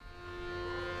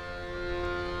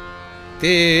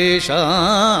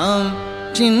तेषां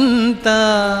चिन्ता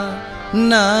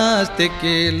नास्ति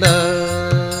किल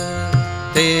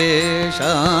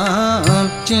तेषां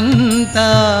चिन्ता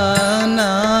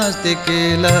नास्ति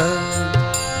किल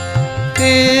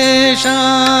तेषां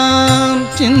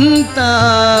चिन्ता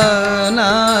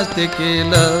नास्ति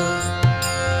किल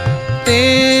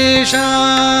तेषां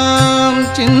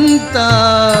चिन्ता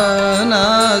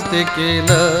नास्ति किल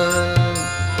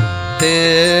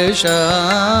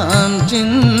तेषां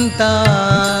चिन्ता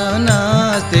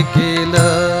नास्ति किल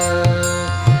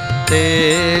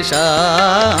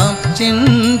तेषां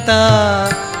चिन्ता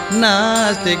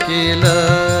नास्ति किल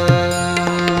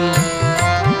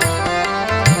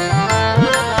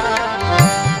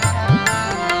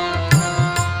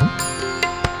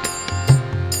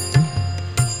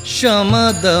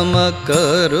शमदम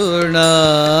करुणा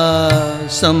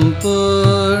सम्पूर्णानां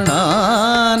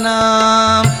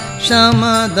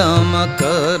शमदम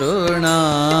करुणा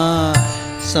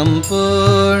सम्पूर्णानां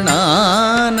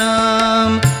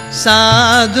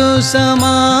साधु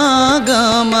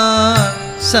समागम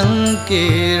संकीर्णानां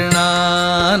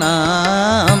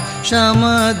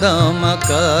शमदम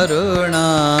करुणा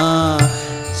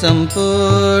सम्पूर्णानां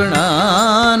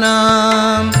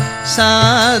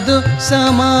साधु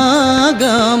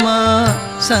समागम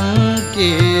संकीर्णानां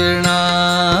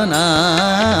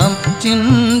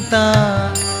चिन्ता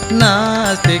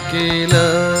नास्ति किल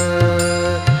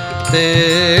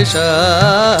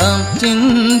तेषां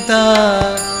चिन्ता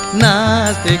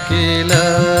नास्ति किल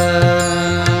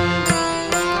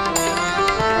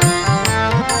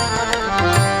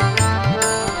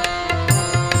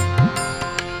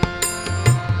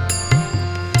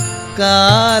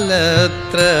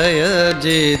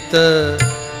कालत्रयजित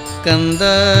कंदर्पाणां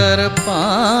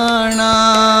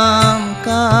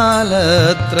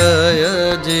कालत्रयजित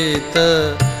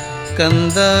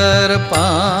कंदर्पाणां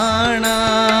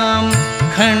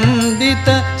खण्डित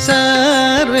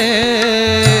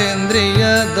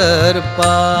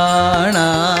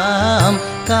सर्वेन्द्रियदर्पाणां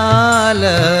कालत्रयजित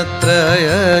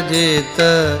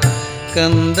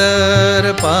कंदर्पाणां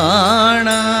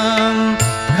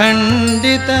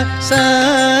खण्डित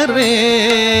सर्वेन्द्रियदर्पाणां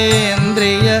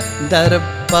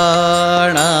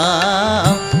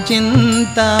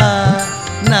चिन्ता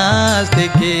नास्ति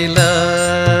किल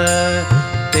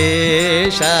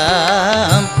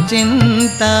तेषां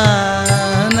चिन्ता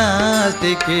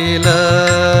नास्ति किल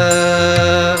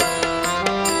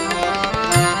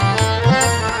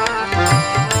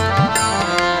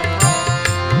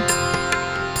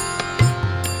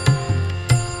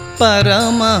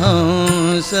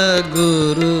परमहंस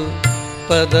गुरु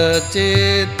पदचित्तानां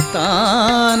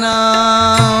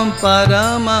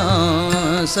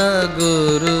परमहंस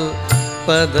गुरु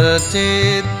पदचित्तानां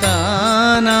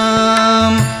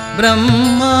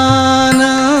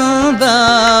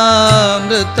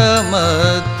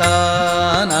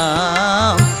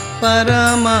ब्रह्मानन्दामृतमत्तानां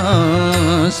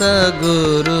परमहंस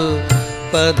गुरु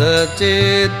पदचित्तानां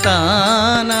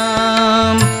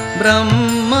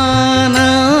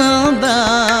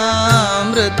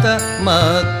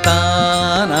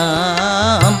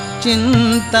ब्रह्मानन्दामृतमत्तानां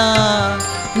चिन्ता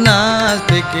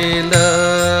नास्ति किल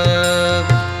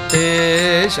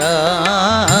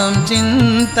तेषां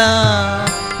चिन्ता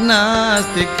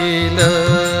नास्ति किल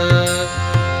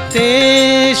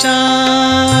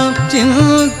तेषां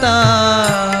चिन्ता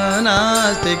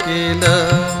नास्ति किल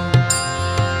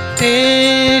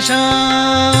तेषां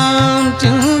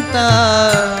चिन्ता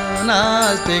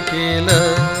नास्ति किल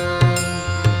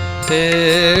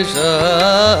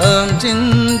तेषां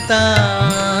चिन्ता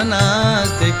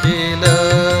नास्ति किल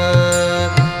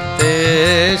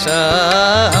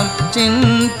तेषां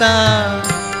चिन्ता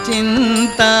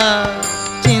चिन्ता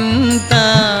चिन्ता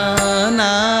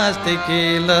नास्ति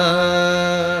किल